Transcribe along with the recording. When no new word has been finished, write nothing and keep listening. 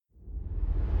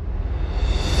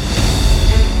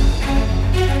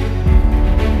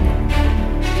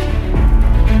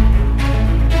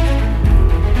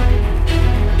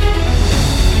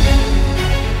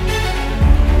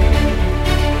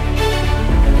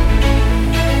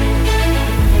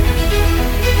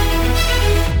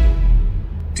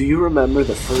Do you remember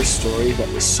the first story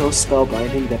that was so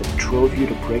spellbinding that it drove you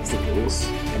to break the rules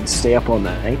and stay up all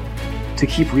night? To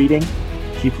keep reading,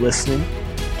 keep listening,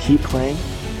 keep playing?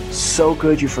 So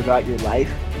good you forgot your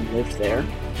life and lived there?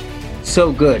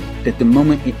 So good that the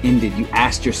moment it ended, you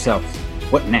asked yourself,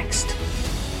 what next?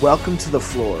 Welcome to the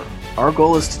FLORE. Our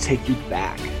goal is to take you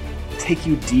back, take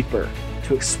you deeper,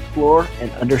 to explore and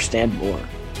understand more,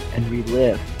 and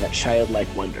relive that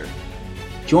childlike wonder.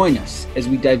 Join us as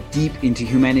we dive deep into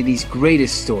humanity's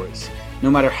greatest stories, no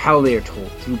matter how they are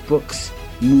told, through books,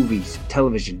 movies,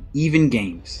 television, even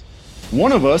games.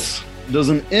 One of us does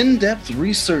an in-depth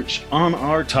research on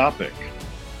our topic.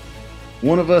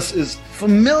 One of us is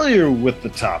familiar with the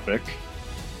topic.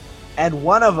 And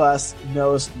one of us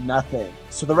knows nothing.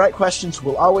 So the right questions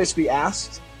will always be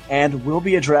asked and will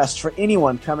be addressed for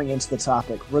anyone coming into the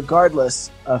topic, regardless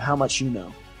of how much you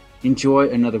know. Enjoy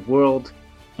another world,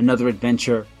 another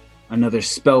adventure, another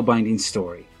spellbinding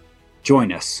story.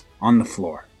 Join us on the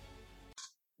FLORE.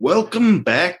 Welcome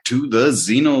back to the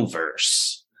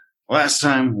Xenoverse. Last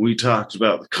time we talked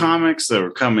about the comics that were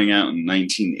coming out in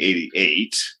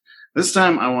 1988. This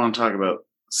time I want to talk about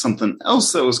something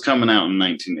else that was coming out in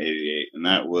 1988, and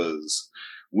that was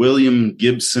William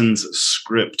Gibson's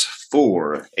script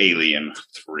for Alien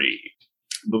 3.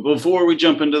 But before we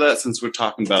jump into that, since we're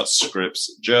talking about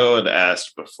scripts, Joe had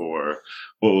asked before,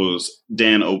 what was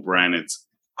Dan O'Brien's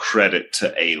credit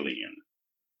to Alien?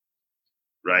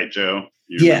 Right, Joe?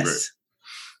 You remember?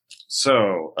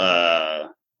 So,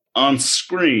 on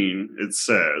screen, it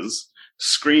says,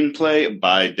 screenplay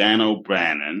by Dan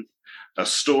O'Brien, a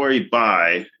story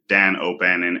by Dan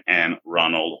O'Bannon and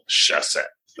Ronald Shusett.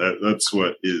 That's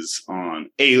what is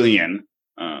on Alien.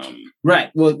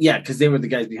 Right. Well, yeah, because they were the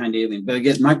guys behind Alien. But I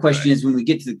guess my question is, when we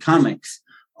get to the comics,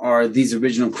 are these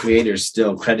original creators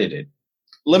still credited?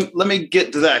 Let me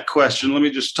get to that question. Let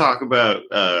me just talk about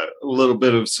a little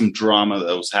bit of some drama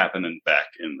that was happening back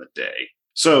in the day.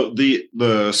 So the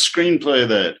screenplay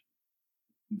that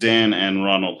Dan and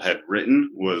Ronald had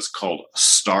written was called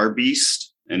Star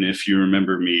Beast. And if you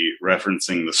remember me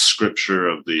referencing the scripture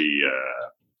of the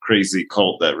crazy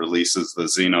cult that releases the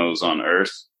Xenos on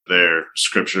Earth, their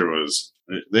scripture was,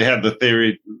 they had the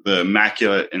theory, the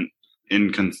immaculate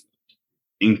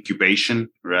incubation,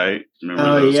 right?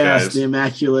 Remember those guys? The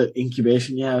immaculate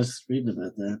incubation. Yeah, I was reading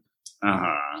about that.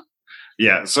 Uh-huh.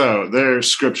 Yeah, so their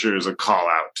scripture is a call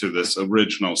out to this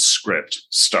original script,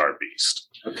 Star Beast.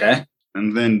 Okay.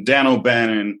 And then Dan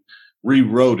O'Bannon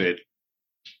rewrote it,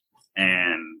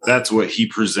 and that's what he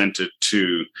presented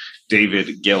to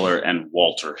David Giller and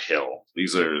Walter Hill.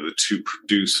 These are the two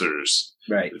producers,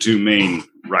 right? The two main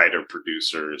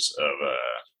writer-producers of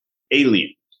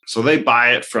Alien. So they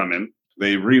buy it from him.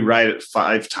 They rewrite it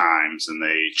 5 times, and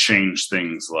they change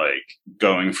things like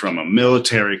going from a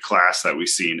military class that we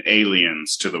see in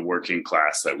Aliens to the working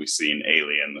class that we see in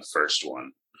Alien, the first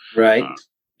one. Right.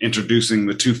 Introducing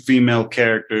the 2 female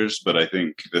characters, but I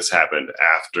think this happened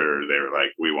after they were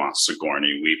like, we want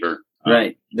Sigourney Weaver.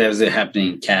 Right. That was it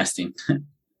happening in casting.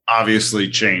 Obviously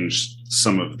changed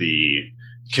some of the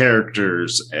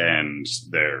characters and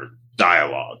their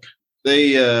dialogue.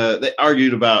 They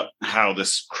argued about how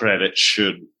this credit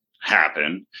should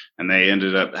happen, and they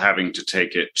ended up having to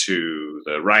take it to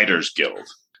the Writers Guild,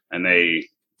 and they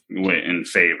went in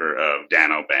favor of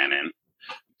Dan O'Bannon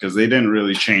because they didn't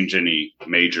really change any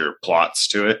major plots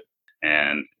to it.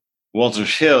 And Walter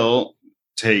Hill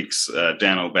takes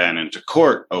Dan O'Bannon to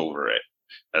court over it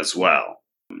as well.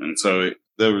 And so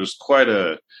there was quite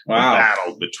a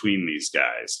battle between these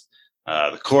guys.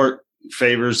 The court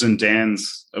favors in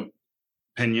Dan's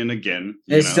opinion again.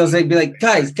 It's still saying, be like,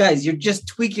 guys, you're just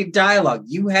tweaking dialogue.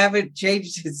 You haven't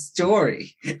changed his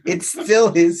story. It's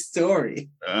still his story.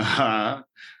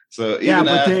 So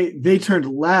but they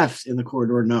turned left in the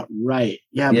corridor, not right.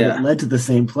 But it led to the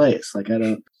same place. Like,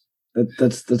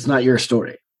 that's not your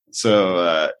story.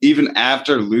 So even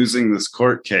after losing this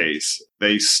court case,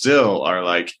 they still are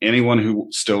like, anyone who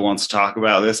still wants to talk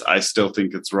about this, I still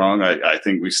think it's wrong. I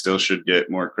think we still should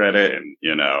get more credit. And,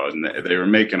 and they were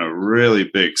making a really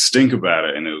big stink about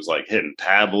it. And it was like hitting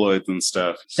tabloids and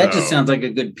stuff. That just sounds like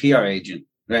a good PR agent,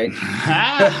 right?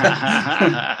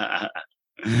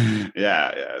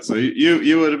 Yeah. So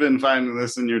you would have been finding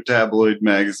this in your tabloid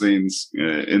magazines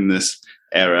in this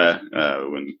era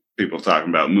when people talking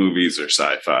about movies or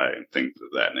sci-fi and things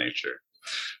of that nature.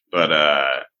 But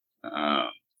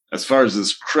as far as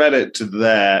his credit to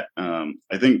that,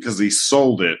 I think because he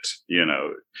sold it,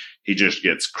 he just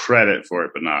gets credit for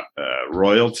it, but not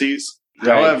royalties. Right.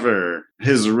 However,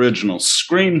 his original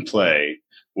screenplay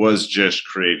was just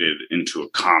created into a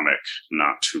comic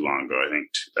not too long ago. I think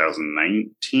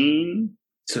 2019.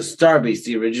 So Star Beast,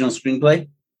 the original screenplay?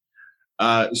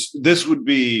 This would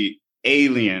be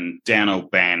Alien, Dan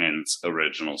O'Bannon's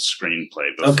original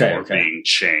screenplay before being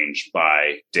changed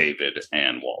by David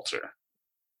and Walter.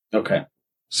 Okay.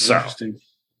 So,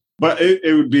 but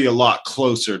it would be a lot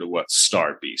closer to what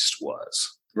Star Beast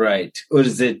was. Right. What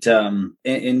is it?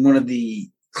 In one of the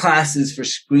classes for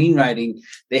screenwriting,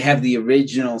 they have the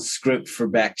original script for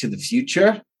Back to the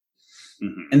Future.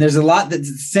 Mm-hmm. And there's a lot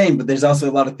that's the same, but there's also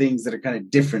a lot of things that are kind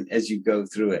of different as you go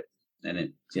through it.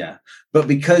 And but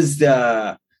because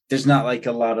there's not like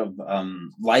a lot of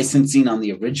licensing on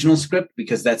the original script,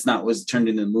 because that's not what's turned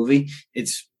into the movie,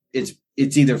 it's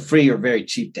either free or very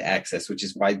cheap to access, which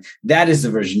is why that is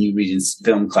the version you read in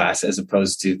film class as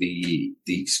opposed to the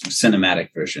cinematic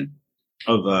version.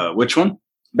 Of which one?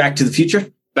 Back to the Future?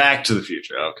 Back to the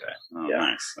Future. Okay. Oh, yeah.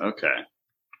 Nice. Okay.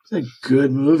 They're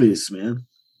good movies, man.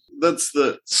 That's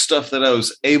the stuff that I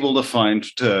was able to find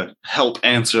to help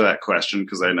answer that question,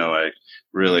 because I know I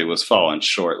really was falling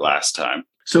short last time.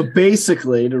 So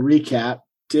basically, to recap,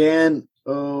 Dan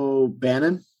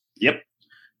O'Bannon? Yep.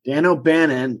 Dan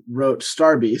O'Bannon wrote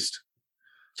Star Beast.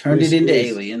 Turned it into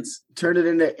Aliens. Turned it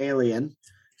into Alien.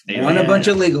 Won a bunch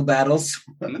of legal battles.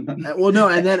 Well, no,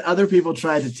 and then other people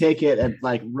tried to take it and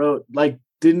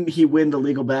didn't he win the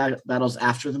legal battles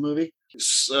after the movie?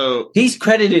 So he's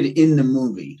credited in the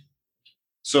movie.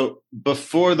 So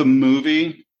before the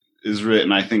movie is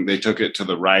written, I think they took it to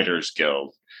the Writers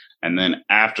Guild. And then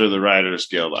after the Writers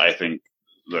Guild, I think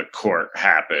the court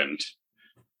happened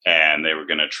and they were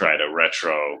going to try to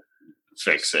retro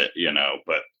fix it,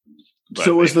 but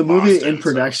so was the movie in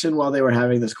production while they were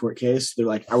having this court case? They're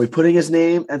like, are we putting his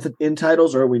name in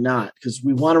titles or are we not? Because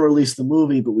we want to release the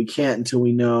movie, but we can't until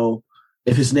we know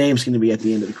if his name's going to be at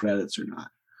the end of the credits or not.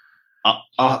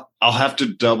 I'll have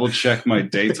to double check my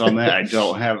dates on that. I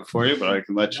don't have it for you, but I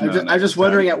can let you know. I'm just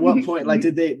wondering at what point,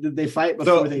 did they fight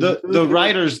before the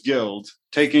Writers Guild,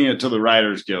 taking it to the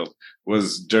Writers Guild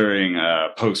was during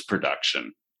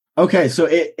post-production. Okay, so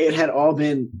it had all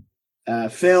been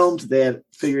filmed. They had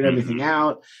figured everything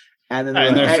out, and then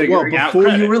they're figuring out before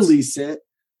you release it.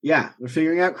 Yeah, they're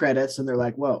figuring out credits, and they're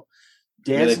like, "Whoa,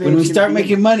 Dan's when we start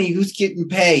making money, who's getting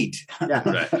paid?"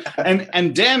 Yeah, right.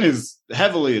 And Dan is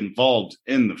heavily involved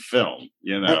in the film.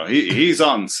 He's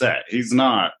on set. He's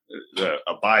not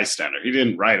a bystander. He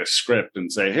didn't write a script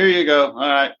and say, "Here you go, all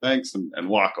right, thanks," and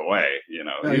walk away.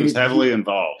 He was heavily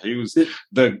involved. He was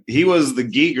the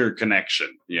Giger connection.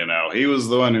 He was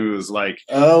the one who was like,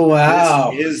 "Oh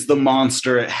wow, this is the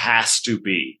monster. It has to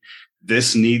be.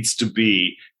 This needs to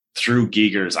be through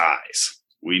Giger's eyes.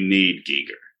 We need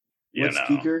Giger." What's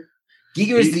Giger?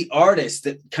 Giger is the artist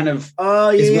that kind of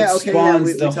we talked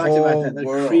about that,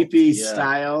 the creepy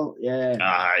style.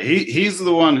 Yeah. He's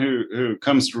the one who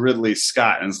comes to Ridley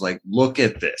Scott and is like, look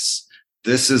at this.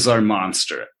 This is our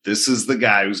monster. This is the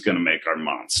guy who's going to make our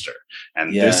monster.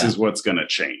 And this is what's going to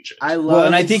change it.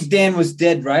 And I think Dan was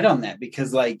dead right on that,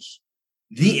 because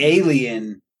the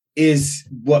alien is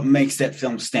what makes that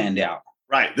film stand out.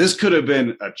 Right. This could have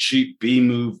been a cheap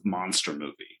B-move monster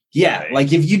movie. Yeah,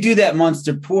 right? If you do that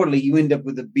monster poorly, you end up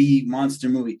with a B monster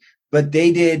movie. But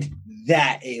they did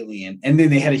that Alien, and then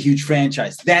they had a huge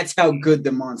franchise. That's how good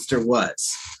the monster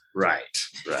was. Right.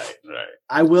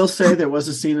 I will say there was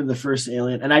a scene in the first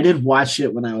Alien, and I did watch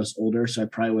it when I was older, so I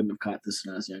probably wouldn't have caught this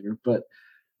when I was younger. But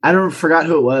I forgot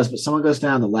who it was, but someone goes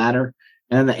down the ladder,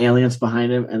 and then the alien's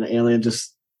behind him, and the alien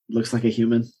just looks like a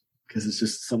human. Because it's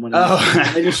just someone.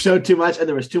 They just showed too much, and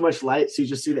there was too much light, so you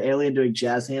just see the alien doing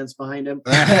jazz hands behind him.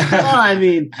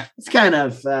 It's kind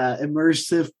of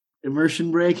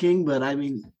immersion breaking, but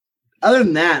other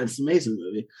than that, it's an amazing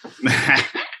movie.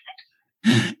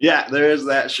 Yeah, there is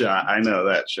that shot. I know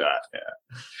that shot. Yeah,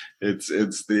 it's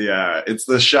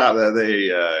the shot that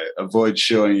they avoid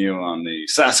showing you on the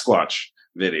Sasquatch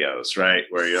videos, right?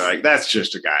 Where you're like, that's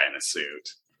just a guy in a suit.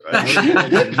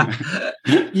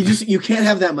 You can't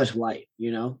have that much light,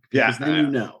 Yeah,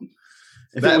 then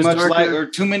if that much darker, light or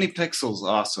too many pixels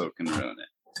also can ruin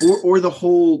it. Or the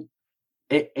whole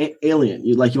alien.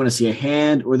 You want to see a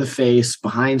hand or the face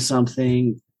behind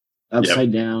something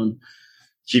upside down.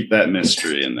 Keep that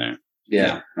mystery in there.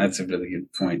 Yeah, that's a really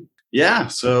good point. Yeah,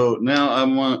 so now I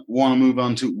want to move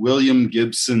on to William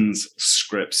Gibson's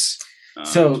scripts.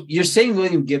 So you're saying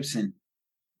William Gibson.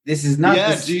 This is not.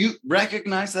 Yeah, do you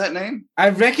recognize that name? I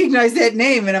recognize that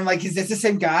name, and I'm like, is this the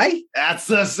same guy? That's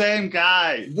the same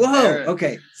guy. Whoa.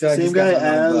 Okay. So same guy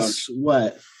as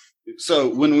what?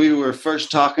 So when we were first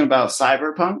talking about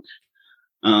Cyberpunk,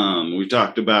 we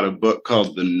talked about a book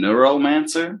called The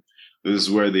Neuromancer. This is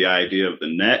where the idea of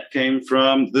the net came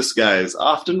from. This guy is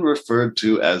often referred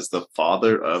to as the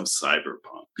father of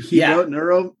cyberpunk. He wrote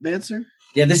Neuromancer?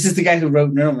 Yeah, this is the guy who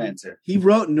wrote Neuromancer. He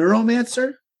wrote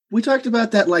Neuromancer? We talked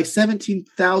about that like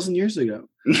 17,000 years ago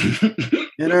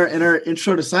in our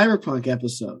intro to Cyberpunk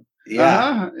episode.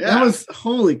 Yeah. That was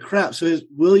holy crap. So is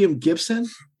William Gibson?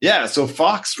 Yeah, so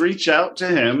Fox reached out to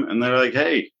him and they're like,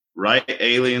 hey, write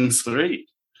Aliens 3.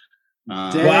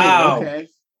 Wow. Okay.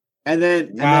 And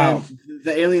then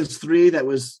the Aliens 3 that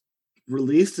was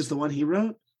released is the one he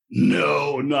wrote?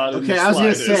 No, not okay. I was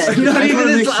going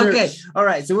to say. Okay. All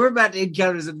right. So we're about to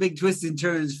encounter some big twists and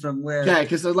turns from where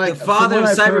because like the father of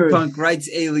Cyberpunk writes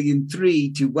Alien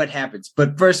 3 to what happens.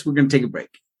 But first, we're going to take a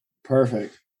break.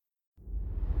 Perfect.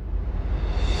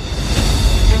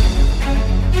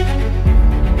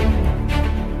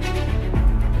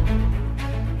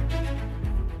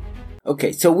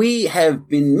 Okay, so we have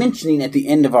been mentioning at the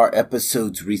end of our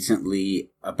episodes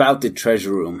recently about the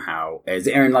treasure room, how, as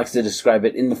Aaron likes to describe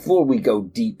it, in the floor we go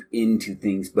deep into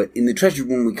things, but in the treasure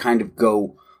room we kind of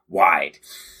go wide.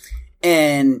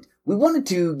 And we wanted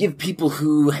to give people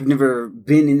who have never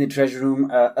been in the treasure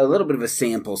room a little bit of a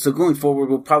sample. So going forward,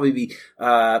 we'll probably be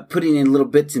putting in little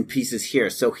bits and pieces here.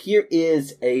 So here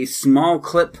is a small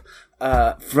clip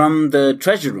from the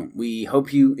treasure room. We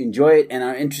hope you enjoy it and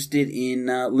are interested in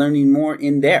learning more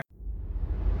in there.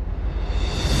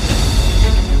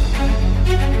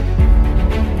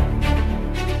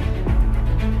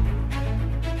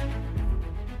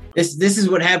 This is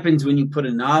what happens when you put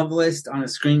a novelist on a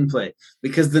screenplay,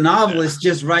 because the novelist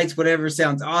just writes whatever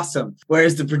sounds awesome,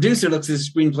 whereas the producer looks at the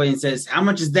screenplay and says, how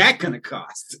much is that going to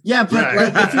cost? Yeah, but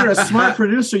like, if you're a smart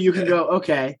producer, you can go,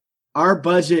 okay, our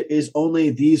budget is only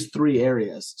these 3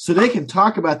 areas. So they can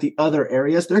talk about the other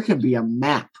areas. There can be a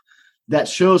map that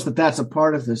shows that that's a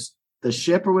part of the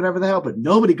ship or whatever the hell, but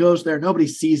nobody goes there. Nobody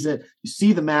sees it. You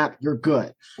see the map, you're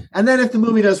good. And then if the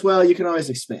movie does well, you can always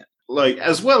expand. Like,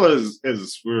 as well as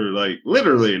we're like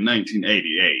literally in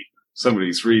 1988,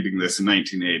 somebody's reading this in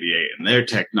 1988 and their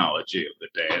technology of the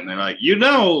day. And they're like,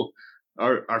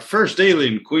 our first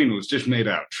alien queen was just made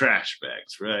out of trash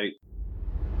bags, right?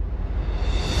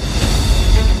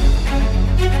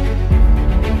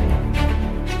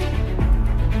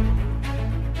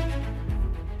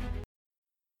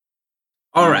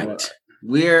 All right,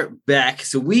 we're back.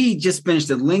 So we just finished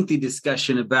a lengthy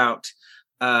discussion about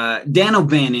Dan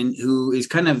O'Bannon, who is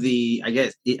kind of the, I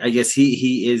guess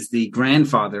he is the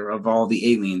grandfather of all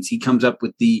the aliens. He comes up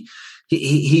with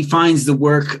he finds the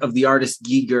work of the artist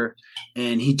Giger,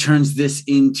 and he turns this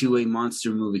into a monster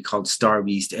movie called Star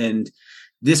Beast. And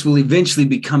this will eventually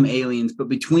become Aliens, but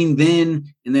between then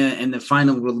and the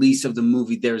final release of the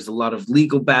movie, there's a lot of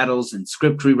legal battles and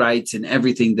script rewrites and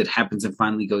everything that happens and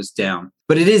finally goes down.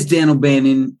 But it is Dan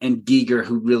O'Bannon and Giger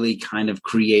who really kind of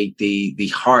create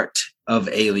the heart of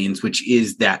Aliens, which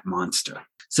is that monster.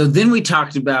 So then we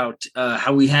talked about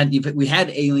how we had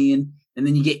Alien, and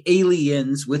then you get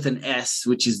Aliens with an S,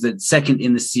 which is the second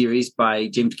in the series by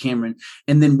James Cameron,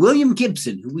 and then William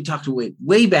Gibson, who we talked about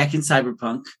way back in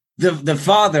Cyberpunk.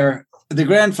 The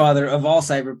grandfather of all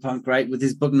cyberpunk, right, with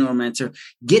his book Neuromancer,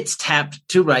 gets tapped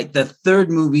to write the 3rd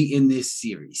movie in this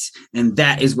series. And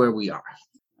that is where we are.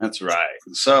 That's right.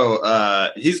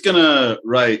 So he's going to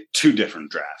write 2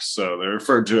 different drafts. So they're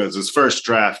referred to as his first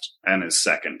draft and his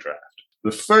second draft.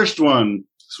 The first one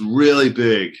is really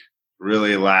big,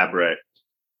 really elaborate.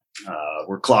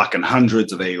 We're clocking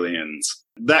hundreds of aliens.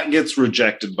 That gets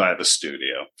rejected by the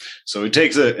studio. So he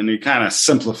takes it and he kind of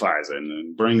simplifies it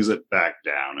and brings it back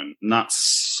down, and not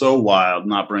so wild,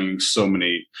 not bringing so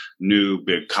many new,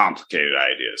 big, complicated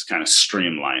ideas, kind of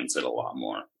streamlines it a lot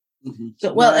more. Mm-hmm.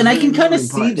 So, well, and I can kind of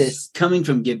see this coming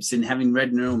from Gibson, having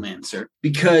read Neuromancer,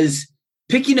 because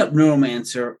picking up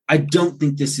Neuromancer, I don't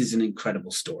think this is an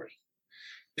incredible story.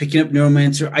 Picking up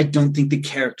Neuromancer, I don't think the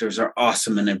characters are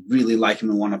awesome, and I really like them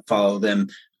and want to follow them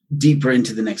deeper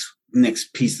into the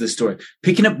next piece of the story.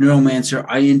 Picking up Neuromancer,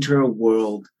 I enter a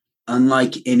world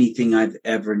unlike anything I've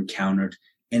ever encountered,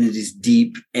 and it is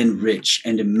deep and rich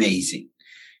and amazing.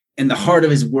 And the heart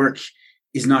of his work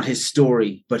is not his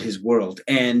story, but his world.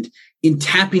 And in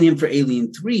tapping him for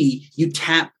Alien 3, you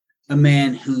tap a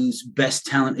man whose best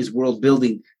talent is world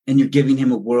building, and you're giving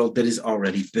him a world that is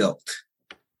already built.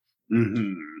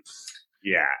 Mm-hmm.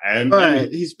 Yeah. And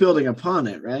he's building upon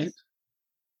it, right?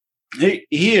 He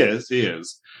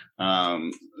is.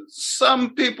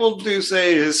 Some people do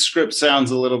say his script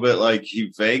sounds a little bit like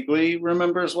he vaguely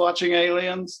remembers watching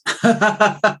Aliens,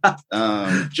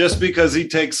 just because he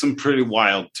takes some pretty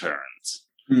wild turns.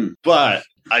 But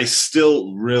I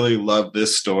still really love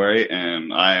this story,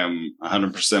 and I am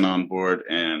 100% on board.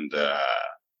 And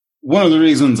one of the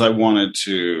reasons I wanted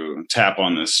to tap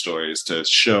on this story is to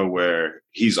show where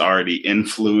he's already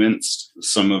influenced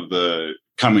some of the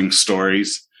coming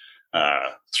stories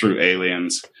through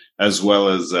Aliens, as well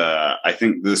as I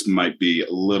think this might be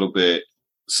a little bit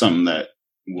something that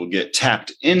will get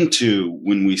tapped into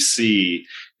when we see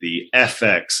the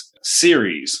FX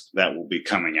series that will be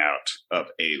coming out of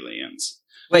Aliens.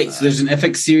 Wait, so there's an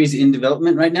FX series in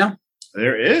development right now?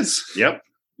 There is. Yep.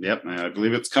 I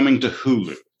believe it's coming to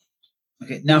Hulu.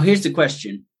 Okay, now here's the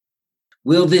question.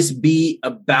 Will this be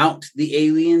about the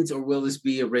aliens, or will this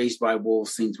be a Raised by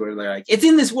Wolves things where they're like, it's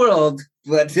in this world,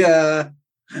 but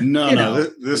No,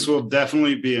 this will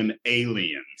definitely be an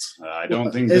Aliens. I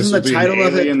don't think this Isn't will the be an title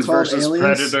of it Aliens called versus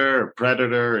Aliens?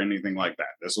 Predator, or anything like that.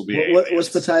 This will be Aliens. What's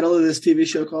the title of this TV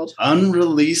show called?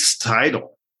 Unreleased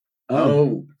title.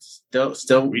 Oh,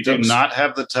 still. We do not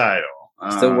have the title.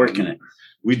 Still working it.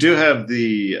 We do have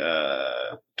the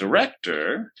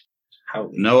director,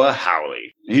 Noah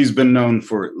Hawley. He's been known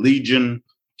for Legion,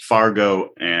 Fargo,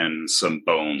 and some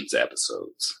Bones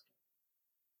episodes.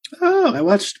 Oh, I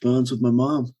watched Bones with my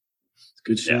mom. It's a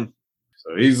good show. Yeah.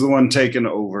 So he's the one taking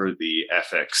over the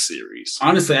FX series.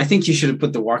 Honestly, I think you should have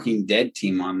put the Walking Dead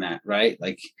team on that, right?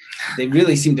 Like, they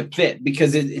really seem to fit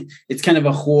because it's kind of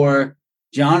a horror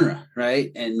genre, right?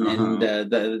 And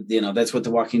that's what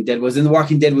the Walking Dead was, and the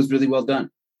Walking Dead was really well done.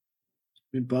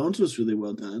 I mean, Bones was really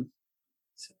well done,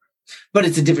 but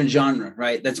it's a different genre,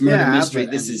 right? That's murder mystery.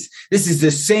 This is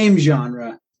the same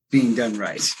genre being done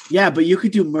right. Yeah, but you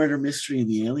could do murder mystery in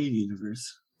the Alien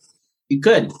universe. You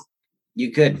could,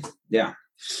 yeah.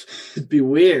 It'd be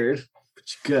weird, but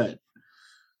you could.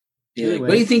 Anyway,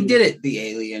 what do you think did it? The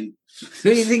alien.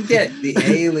 Who do you think did it? The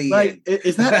alien. Like,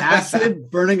 is that acid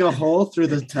burning a hole through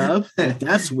the tub? Like,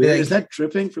 that's weird. Is that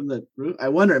dripping from the roof? I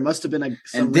wonder. It must have been like.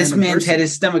 And this man's had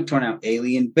his stomach torn out.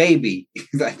 Alien baby.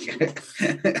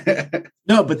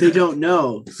 No, but they don't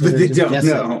know. So but they don't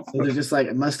know. So they're just like,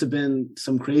 it must have been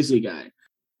some crazy guy.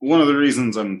 One of the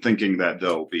reasons I'm thinking that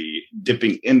they'll be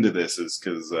dipping into this is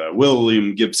because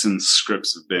William Gibson's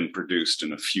scripts have been produced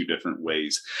in a few different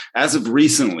ways. As of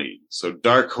recently, so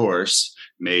Dark Horse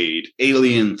made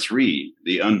Alien 3,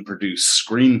 the unproduced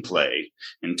screenplay,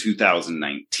 in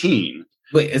 2019.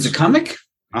 Wait, as a comic?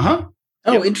 Uh-huh.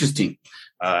 Oh, yep. Interesting.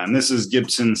 And this is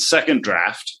Gibson's second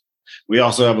draft. We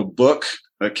also have a book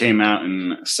that came out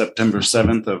in September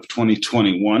 7th of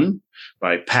 2021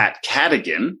 by Pat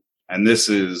Cadigan. And this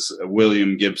is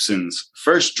William Gibson's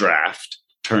first draft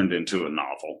turned into a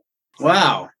novel.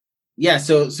 Wow. Yeah,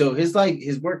 so his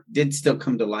work did still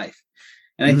come to life.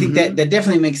 And I think that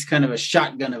definitely makes kind of a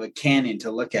shotgun of a canon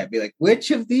to look at. Be like,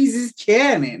 which of these is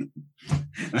canon?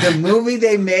 The movie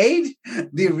they made,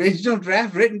 the original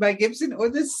draft written by Gibson, or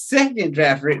the second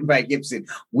draft written by Gibson?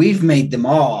 We've made them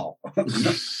all.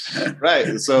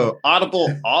 Right. So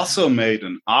Audible also made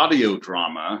an audio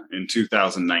drama in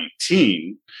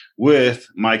 2019 with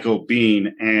Michael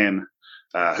Biehn and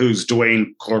who's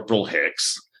Dwayne Corporal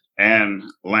Hicks and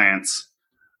Lance.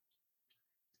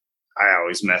 I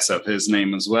always mess up his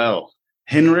name as well.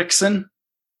 Henriksen.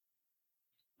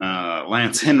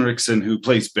 Lance Henriksen, who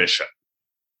plays Bishop.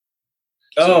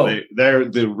 So they're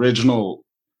the original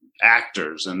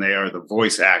actors, and they are the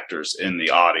voice actors in the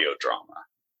audio drama.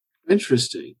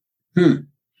 Interesting.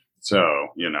 So,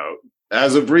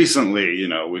 as of recently,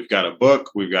 we've got a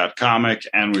book, we've got comic,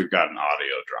 and we've got an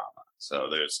audio drama. So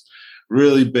there's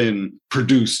really been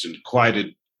produced in quite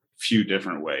a few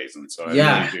different ways. And so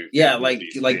I really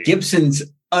do like Gibson's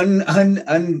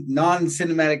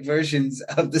non-cinematic versions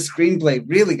of the screenplay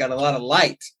really got a lot of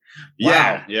light.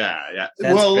 Wow. Yeah.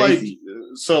 That's well, crazy.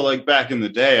 like back in the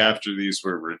day after these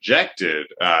were rejected,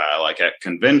 like at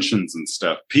conventions and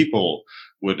stuff, people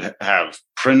would have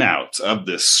printouts of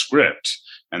this script,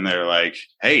 and they're like,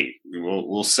 "Hey,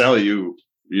 we'll sell you,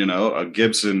 a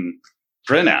Gibson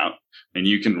printout, and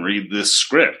you can read this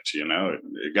script."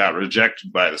 It got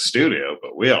rejected by the studio,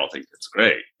 but we all think it's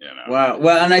great. Wow.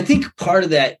 Well, and I think part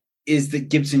of that is that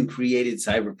Gibson created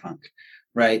Cyberpunk,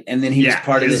 right? And then he was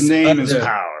part of this. His name is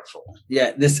powerful.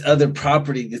 Yeah, this other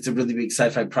property that's a really big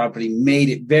sci-fi property made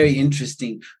it very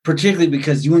interesting, particularly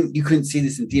because you couldn't see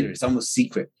this in theater. It's almost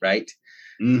secret, right?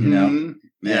 Mm-hmm.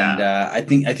 Yeah. And I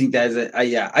think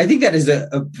that is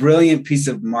a brilliant piece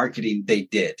of marketing they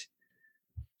did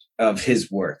of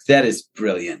his work. That is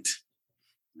brilliant.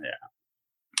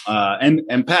 Yeah.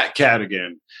 And Pat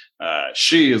Cadigan,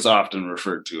 she is often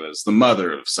referred to as the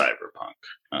mother of cyberpunk.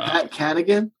 Pat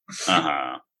Cadigan?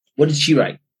 Uh-huh. What did she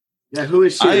write? Yeah, who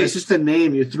is she? It's just a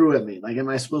name you threw at me. Like, am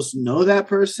I supposed to know that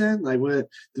person? Like, what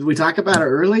did we talk about her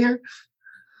earlier?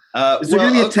 Is there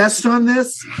going to be a test on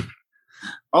this?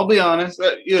 I'll be honest,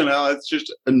 it's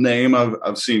just a name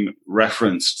I've seen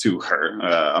reference to her.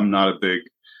 I'm not a big,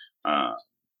 but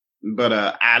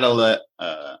Alita,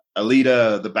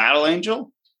 the Battle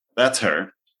Angel, that's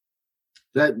her.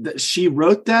 That she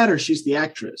wrote that, or she's the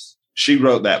actress? She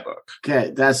wrote that book.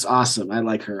 Okay, that's awesome. I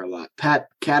like her a lot. Pat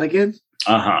Cadigan?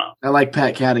 Uh-huh. I like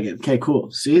Pat Cadigan. Okay, cool.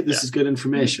 See, this is good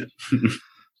information.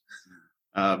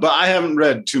 But I haven't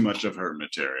read too much of her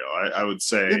material. I would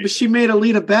say. Yeah, but she made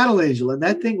Alita Battle Angel, and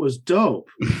that thing was dope.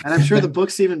 And I'm sure the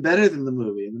book's even better than the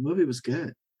movie, and the movie was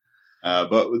good.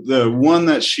 But the one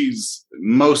that she's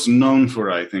most known for,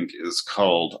 I think, is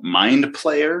called Mind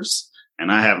Players. And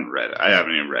I haven't read it. I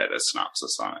haven't even read a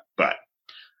synopsis on it. But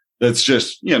that's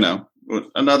just,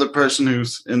 another person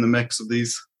who's in the mix of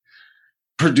these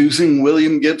producing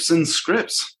William Gibson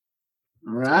scripts.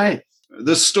 All right.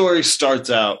 The story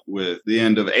starts out with the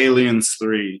end of Aliens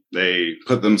 3. They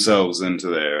put themselves into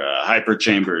their hyper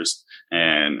chambers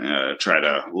and try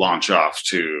to launch off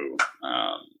to...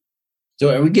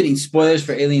 So are we getting spoilers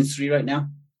for Aliens 3 right now?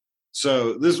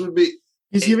 So this would be...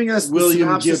 He's giving us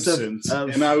William Gibson's,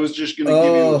 and I was just going to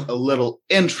give you a little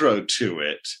intro to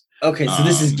it. Okay, so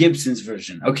this is Gibson's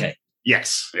version. Okay.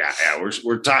 Yes. Yeah,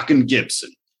 we're talking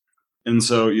Gibson. And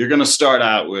so you're going to start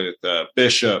out with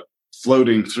Bishop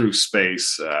floating through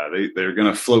space. They're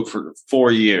going to float for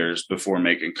 4 years before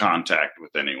making contact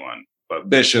with anyone. But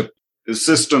Bishop, his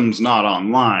system's not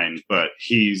online, but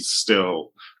he's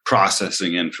still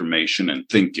processing information and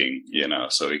thinking,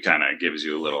 so he kind of gives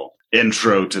you a little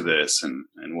intro to this and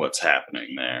what's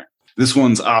happening there. This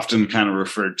one's often kind of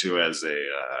referred to as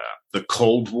the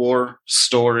Cold War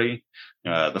story.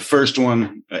 The first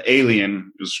one,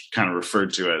 Alien, is kind of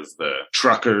referred to as the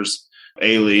truckers.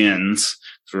 Aliens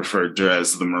is referred to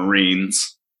as the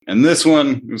Marines. And this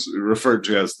one is referred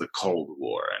to as the Cold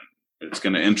War. And it's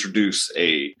going to introduce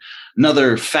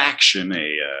another faction,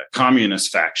 a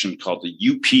communist faction called the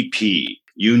UPP,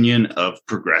 Union of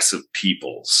Progressive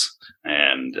Peoples.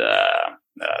 And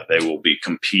they will be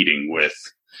competing with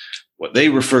what they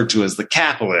refer to as the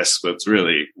capitalists, but it's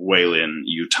really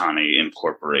Weyland-Yutani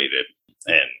Incorporated,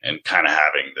 and kind of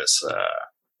having this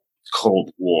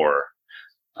Cold War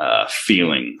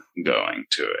feeling going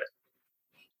to it.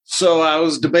 So I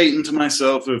was debating to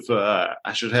myself if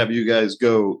I should have you guys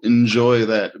go enjoy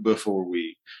that before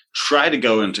we try to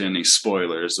go into any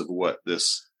spoilers of what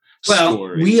this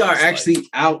story we are actually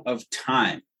out of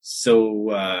time. So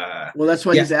that's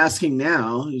why he's asking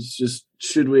now. He's just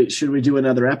should we do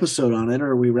another episode on it, or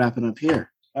are we wrapping up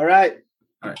here? All right.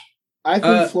 I've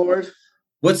been floored.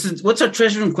 What's our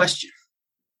treasure room question?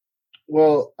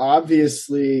 Well,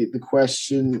 obviously the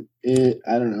question is,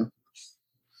 I don't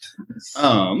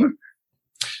know.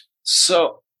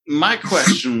 So my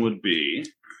question would be,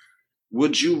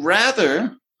 would you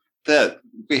rather that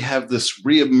we have this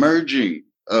reemerging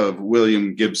of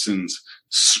William Gibson's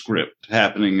script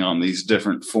happening on these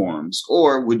different forms,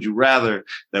 or would you rather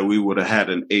that we would have had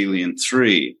an Alien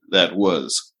 3 that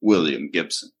was William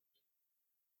Gibson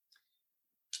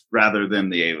rather than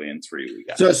the Alien 3 we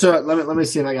got? So let me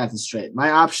see if I got this straight.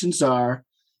 My options are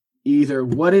either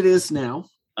what it is now,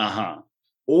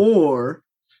 or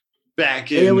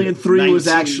back in Alien 3 was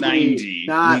actually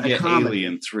not a comedy.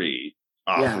 Alien 3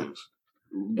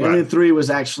 Alien 3 was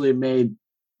actually made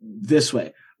this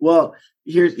way. Well,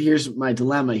 here's my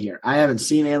dilemma here. I haven't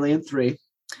seen Alien 3,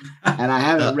 and I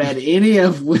haven't read any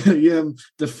of William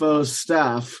Dafoe's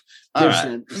stuff.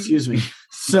 Excuse me.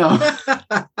 So,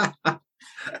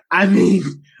 I mean,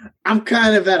 I'm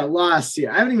kind of at a loss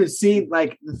here. I haven't even seen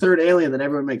like the third Alien that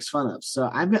everyone makes fun of. So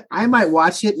I might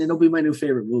watch it, and it'll be my new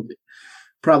favorite movie.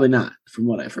 Probably not, from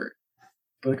what I've heard,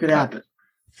 but it could happen.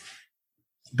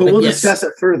 But we'll discuss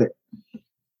it further.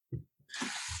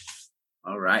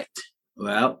 All right.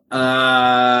 Well,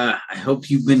 I hope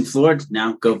you've been floored.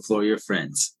 Now go floor your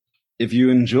friends. If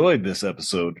you enjoyed this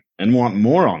episode and want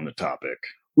more on the topic,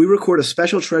 we record a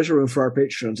special treasure room for our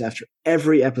patrons after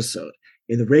every episode.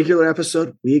 In the regular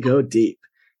episode, we go deep.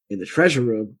 In the treasure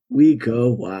room, we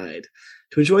go wide.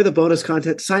 To enjoy the bonus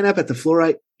content, sign up at the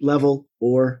fluorite level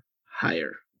or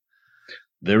higher.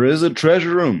 There is a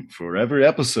treasure room for every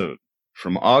episode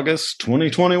from August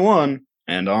 2021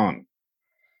 and on.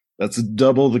 That's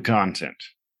double the content.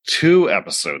 2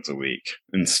 episodes a week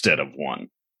instead of 1.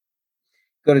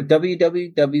 Go to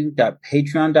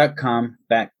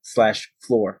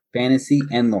www.patreon.com/FLORE, fantasy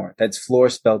and lore. That's FLORE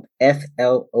spelled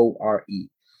FLORE.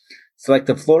 Select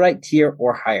the Fluorite tier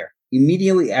or higher.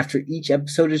 Immediately after each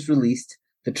episode is released,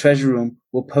 the Treasure Room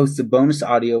will post the bonus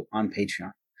audio on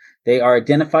Patreon. They are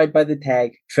identified by the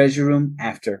tag Treasure Room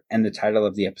After and the title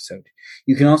of the episode.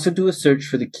 You can also do a search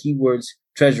for the keywords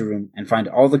treasure room and find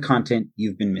all the content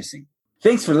you've been missing.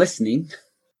 Thanks for listening.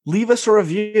 Leave us a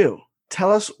review.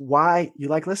 Tell us why you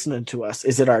like listening to us.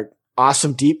 Is it our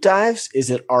awesome deep dives? Is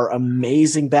it our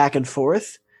amazing back and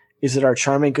forth? Is it our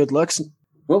charming good looks?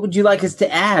 What would you like us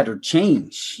to add or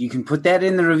change? You can put that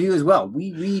in the review as well.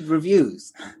 We read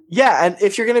reviews. Yeah, and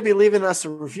if you're going to be leaving us a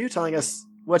review telling us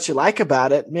what you like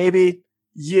about it, maybe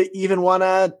you even want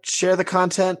to share the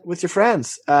content with your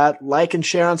friends. Like and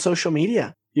share on social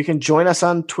media. You can join us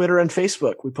on Twitter and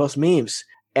Facebook. We post memes.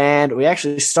 And we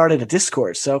actually started a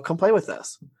Discord, so come play with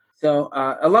us. So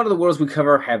a lot of the worlds we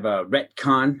cover have a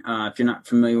retcon. If you're not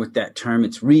familiar with that term,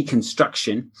 it's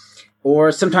reconstruction.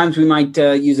 Or sometimes we might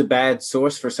use a bad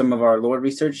source for some of our lore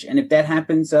research. And if that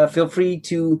happens, feel free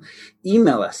to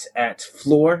email us at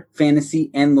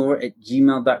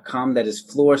florefantasyandlore@gmail.com. That is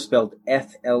Flore spelled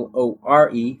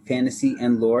FLORE,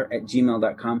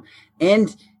 fantasyandlore@gmail.com.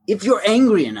 And if you're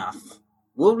angry enough,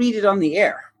 we'll read it on the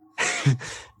air.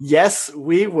 Yes,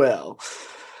 we will.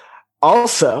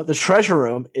 Also, the treasure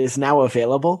room is now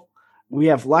available. We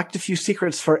have locked a few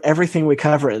secrets for everything we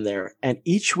cover in there. And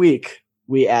each week,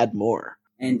 we add more.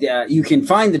 And you can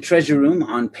find the treasure room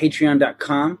on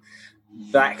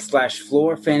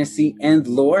patreon.com/Flore Fantasy and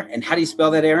Lore. And how do you spell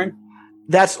that, Aaron?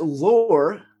 That's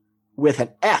lore with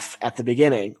an F at the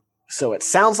beginning. So it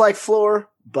sounds like floor,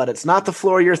 but it's not the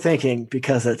floor you're thinking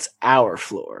because it's our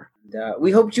floor.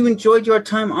 We hope you enjoyed your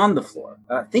time on the floor.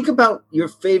 Think about your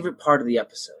favorite part of the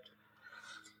episode.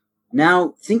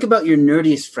 Now, think about your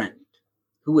nerdiest friend.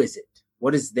 Who is it?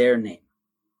 What is their name?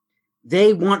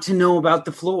 They want to know about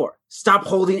the floor. Stop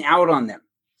holding out on them.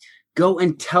 Go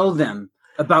and tell them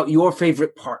about your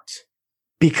favorite part.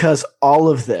 Because all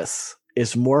of this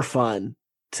is more fun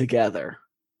together.